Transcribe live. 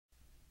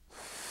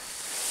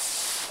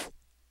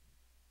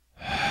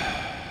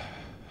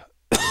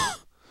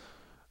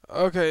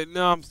Okay,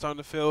 now I'm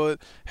starting to feel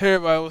it. Hey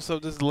everybody, what's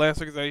up? This is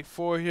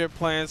Lance84 here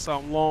playing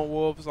some Lone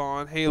Wolves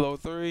on Halo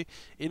 3.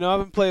 You know, I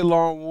haven't played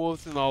Lone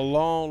Wolves in a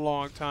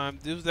long time.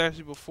 This was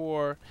actually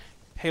before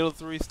Halo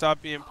 3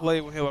 stopped being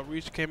played when Halo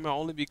Reach came out,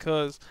 only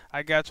because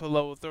I got to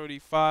level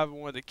 35 and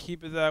wanted to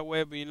keep it that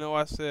way. But you know,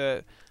 I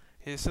said,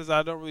 and since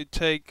I don't really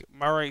take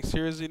my rank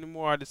seriously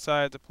anymore, I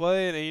decided to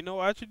play it. And you know,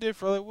 I actually did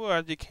fairly well. I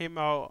actually came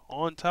out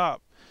on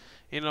top.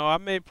 You know, I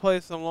may play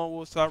some Lone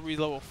Wolf so I reach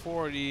level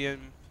 40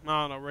 and,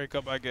 I don't know, rank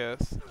up, I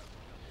guess.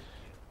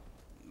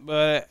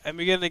 But at the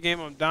beginning of the game,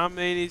 I'm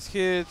dominating these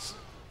kids.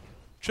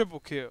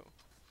 Triple kill.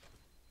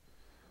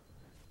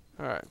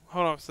 Alright,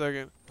 hold on a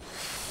second.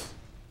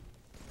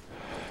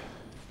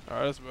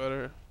 Alright, that's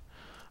better.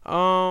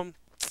 Um,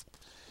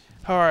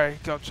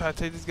 alright, go try to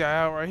take this guy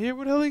out right here.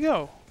 Where the hell he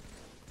go?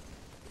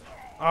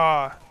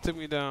 Ah, took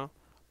me down.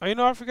 Oh, you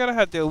know, I forgot I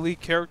had the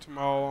elite character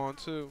model on,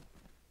 too.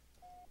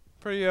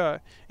 Pretty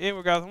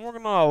anyway guys, I'm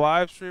working on a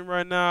live stream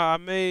right now. I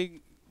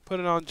may put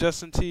it on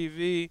Justin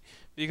TV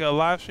because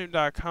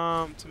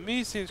livestream.com to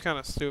me seems kind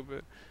of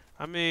stupid.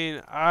 I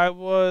mean, I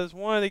was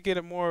wanting to get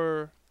a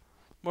more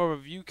of a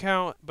view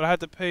count, but I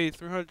had to pay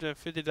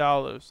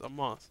 $350 a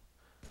month.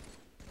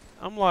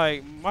 I'm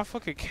like, my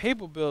fucking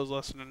cable bill is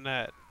less than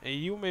that, and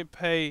you may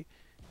pay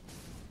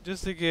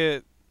just to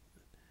get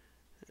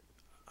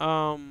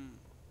um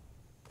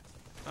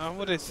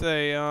what they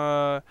say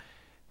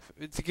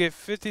to get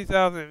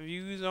 50,000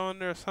 views on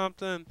there or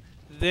something,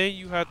 then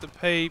you have to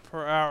pay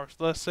per hour. So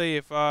let's say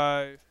if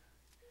I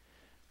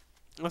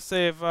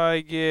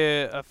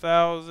get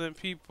 1,000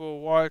 people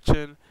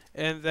watching,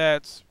 and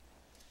and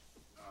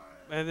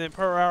then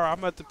per hour I'm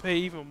gonna have to pay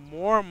even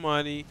more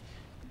money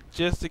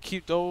just to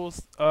keep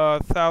those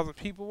 1,000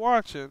 people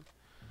watching.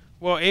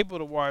 Well, able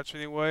to watch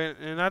anyway,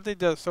 and I think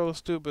that's so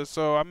stupid.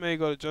 So I may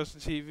go to Justin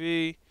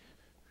TV.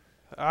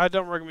 I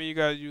don't recommend you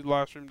guys use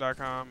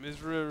livestream.com.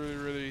 It's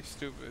really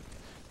stupid.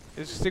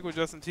 Just stick with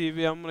Justin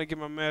TV. I'm gonna get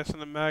my mask in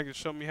the mag and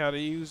show me how to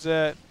use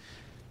that.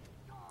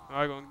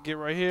 I'm gonna get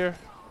right here.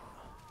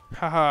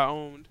 Haha,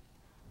 owned.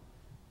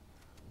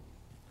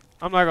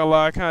 I'm not gonna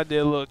lie, I kinda did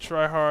a little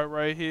try hard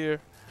right here.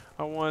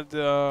 I wanted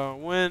to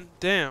win.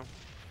 Damn.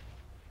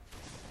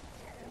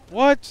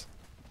 What?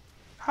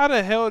 How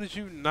the hell did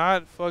you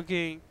not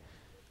fucking...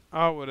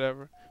 Oh,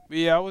 whatever. But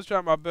yeah, I was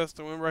trying my best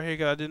to win right here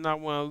because I did not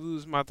want to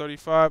lose my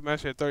 35. I'm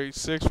actually at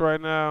 36 right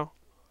now.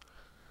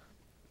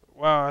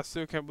 Wow, I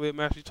still can't believe I'm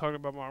actually talking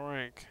about my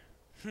rank.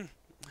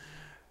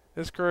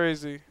 It's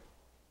crazy.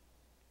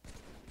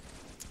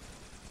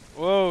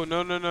 Whoa,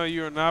 no,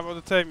 you are not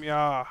about to take me.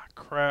 Ah,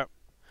 crap.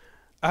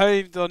 I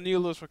didn't even know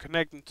Neelos were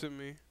connecting to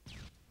me.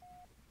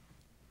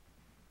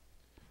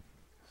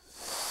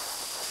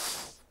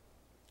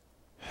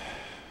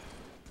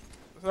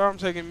 So I'm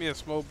taking me a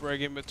smoke break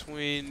in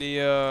between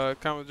the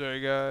commentary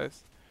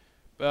guys.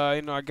 But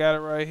you know, I got it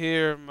right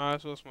here. Might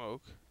as well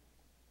smoke.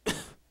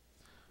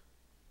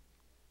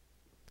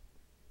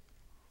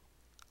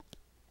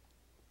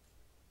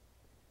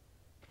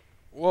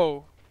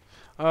 Whoa.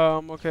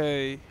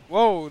 Okay.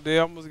 Whoa, they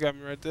almost got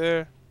me right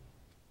there.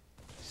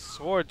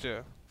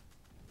 Sorja.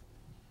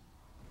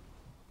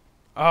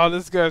 Oh,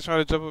 this guy's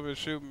trying to jump up and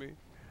shoot me.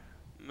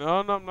 No,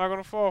 I'm not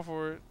gonna fall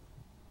for it.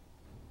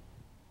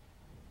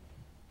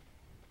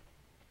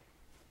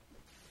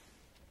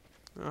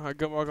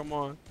 Come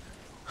on.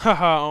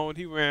 Haha, owned.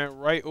 He ran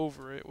right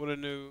over it. What a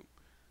noob.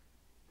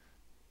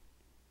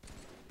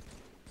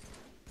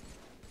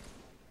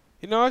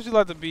 You know, I actually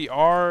like to beat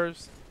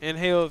R's in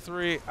Halo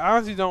 3. I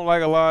honestly don't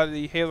like a lot of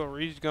the Halo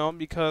Reach gun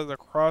because the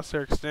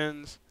crosshair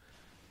extends.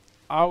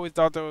 I always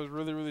thought that was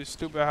really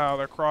stupid how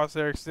the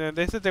crosshair extend.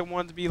 They said they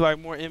wanted to be like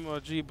more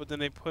MLG, but then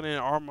they put in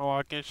armor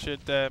lock and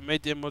shit that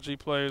made the MLG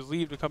players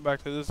leave to come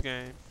back to this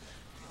game.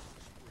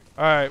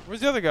 Alright, where's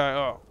the other guy?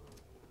 Oh.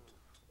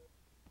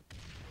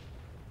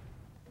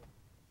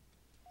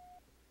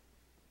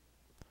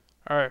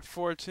 Alright,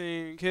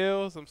 14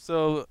 kills. I'm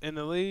still in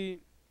the lead.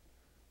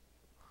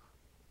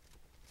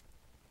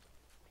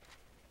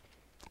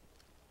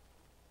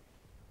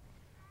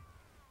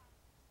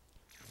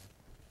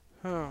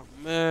 Oh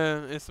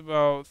man, it's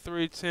about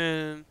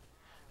 3:10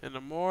 in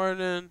the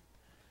morning.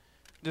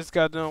 Just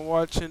got done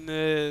watching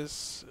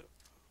this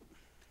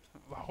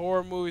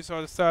horror movie, so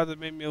I decided to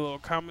make me a little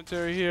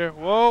commentary here.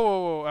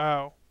 Whoa,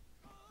 ow.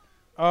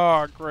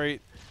 Oh,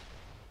 great.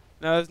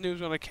 Now this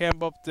dude's gonna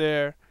camp up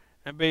there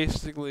and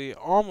basically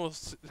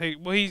almost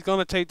take, well, he's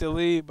gonna take the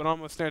lead, but I'm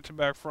gonna snatch it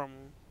back from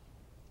him.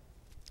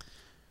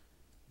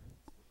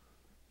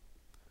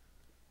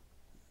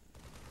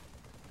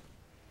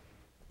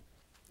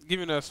 Give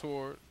me that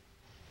sword.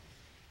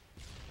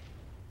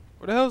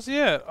 Where the hell's he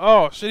at?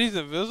 Oh, shit, he's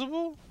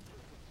invisible?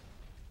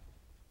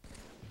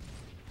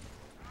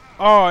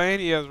 Oh,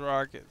 and he has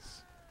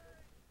rockets.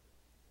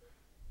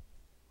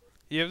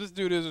 Yeah, this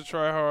dude is a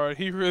tryhard.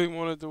 He really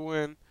wanted to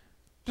win,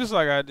 just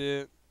like I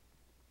did.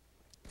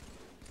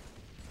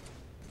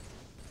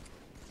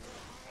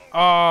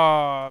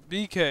 Ah,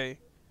 BK.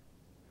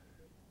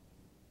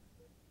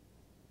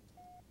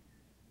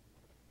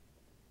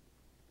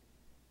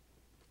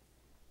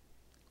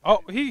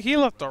 Oh, he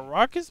left the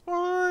rockets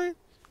behind?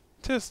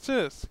 Tisk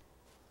tisk.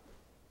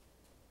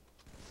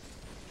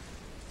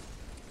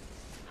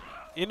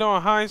 You know,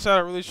 in hindsight,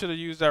 I really should have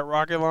used that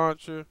rocket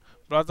launcher,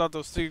 but I thought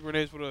those sticky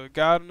grenades would have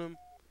gotten him.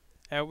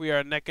 And we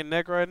are neck and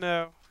neck right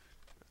now.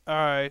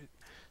 Alright.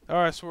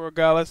 Alright, swear to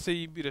God, let's see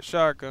you beat a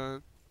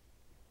shotgun.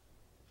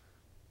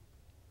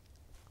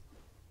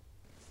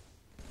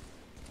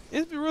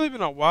 Really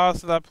been a while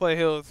since I played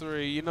Halo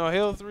 3. You know,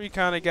 Halo 3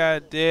 kind of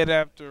got dead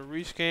after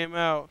Reach came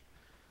out.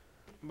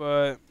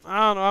 But,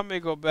 I don't know, I may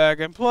go back.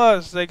 And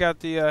plus, they got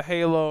the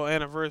Halo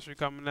anniversary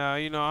coming out.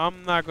 You know,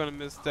 I'm not going to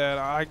miss that.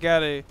 I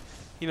gotta,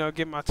 you know,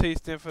 get my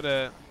taste in for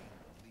that.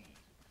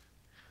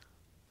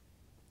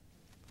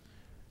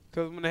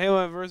 Because when the Halo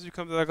anniversary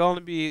comes out, it's going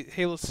to be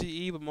Halo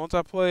CE, but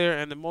multiplayer,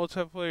 and the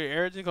multiplayer,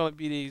 everything's going to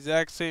be the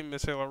exact same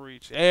as Halo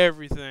Reach.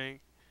 Everything.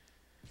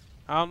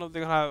 I don't know if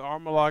they're going to have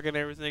armor lock and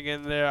everything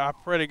in there. I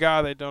pray to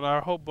God they don't. I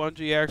hope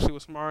Bungie actually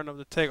was smart enough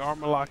to take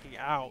armor locking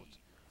out.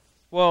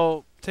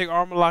 Well, take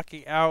armor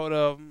locking out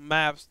of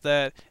maps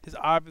that is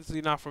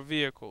obviously not for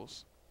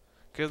vehicles.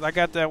 Because I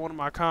got that in one of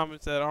my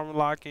comments that armor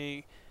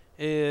locking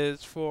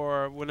is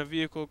for when a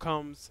vehicle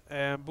comes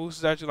and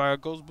boosts at you, like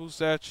a ghost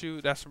boosts at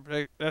you. That's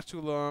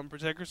to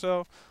protect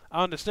yourself.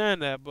 I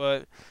understand that,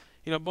 but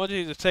you know, Bungie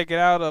needs to take it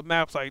out of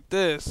maps like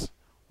this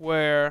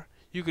where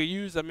you could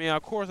use. I mean,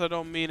 of course, I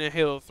don't mean in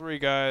Halo 3,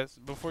 guys.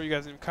 Before you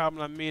guys even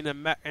comment, I mean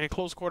in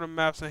close quarter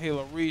maps in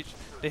Halo Reach,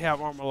 they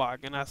have armor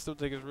lock, and I still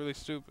think it's really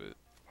stupid.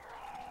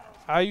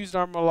 I used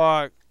armor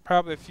lock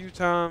probably a few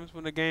times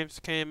when the games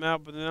came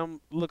out, but then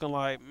I'm looking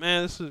like,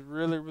 man, this is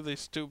really, really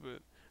stupid.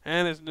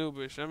 And it's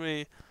noobish. I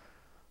mean,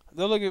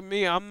 don't look at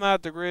me. I'm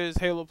not the greatest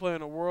Halo player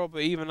in the world,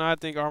 but even I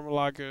think armor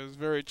lock is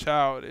very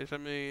childish. I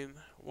mean,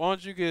 why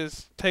don't you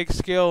just take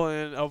skill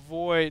and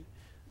avoid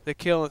the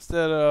kill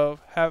instead of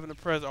having to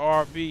press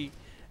RB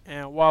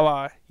and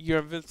voila, you're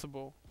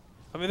invincible.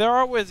 I mean, there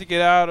are ways to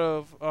get out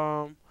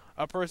of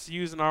a person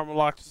using armor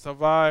lock to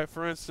survive.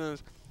 For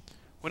instance,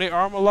 when they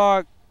armor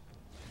lock,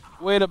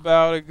 wait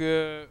about a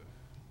good,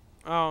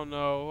 I don't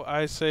know,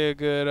 I say a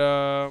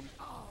good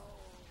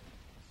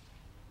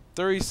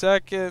 30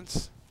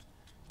 seconds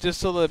just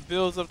so that it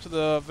builds up to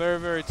the very,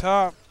 very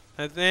top.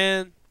 And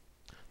then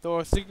throw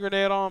a secret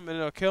grenade on him and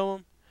it'll kill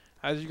him.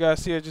 As you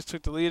guys see, I just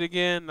took the lead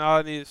again. Now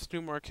I need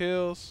 2 more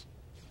kills.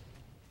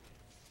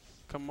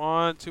 Come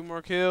on, 2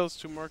 more kills,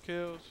 2 more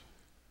kills.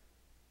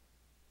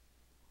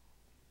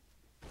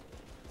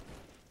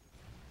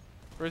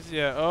 Where's he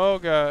at? Oh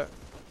god.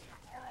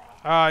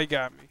 Ah, he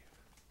got me.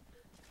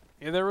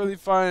 Yeah, they're really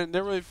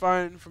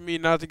fighting for me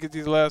not to get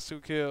these last 2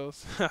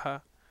 kills.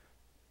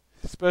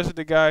 Especially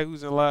the guy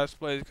who's in last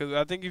place, because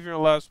I think if you're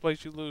in last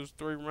place, you lose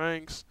 3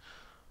 ranks.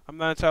 I'm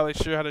not entirely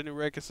sure how the new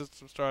ranking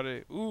system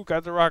started. Ooh,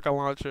 got the rocket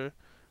launcher.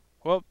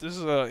 Well, this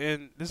is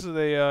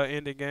a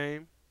ending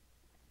game.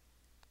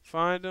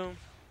 Find him.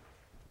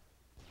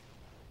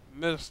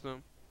 Missed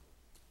him.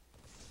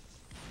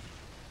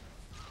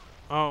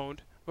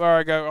 Owned. But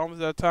alright guys,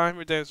 almost out of time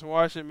here. Thanks for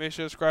watching. Make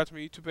sure to subscribe to my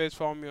YouTube page,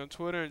 follow me on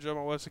Twitter, and join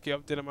my website to keep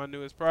updated on my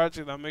newest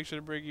project. I'll make sure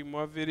to bring you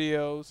more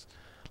videos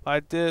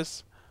like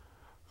this.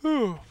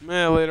 Whew,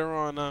 man, later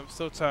on. I'm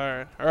so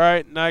tired.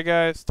 Alright, night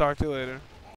guys. Talk to you later.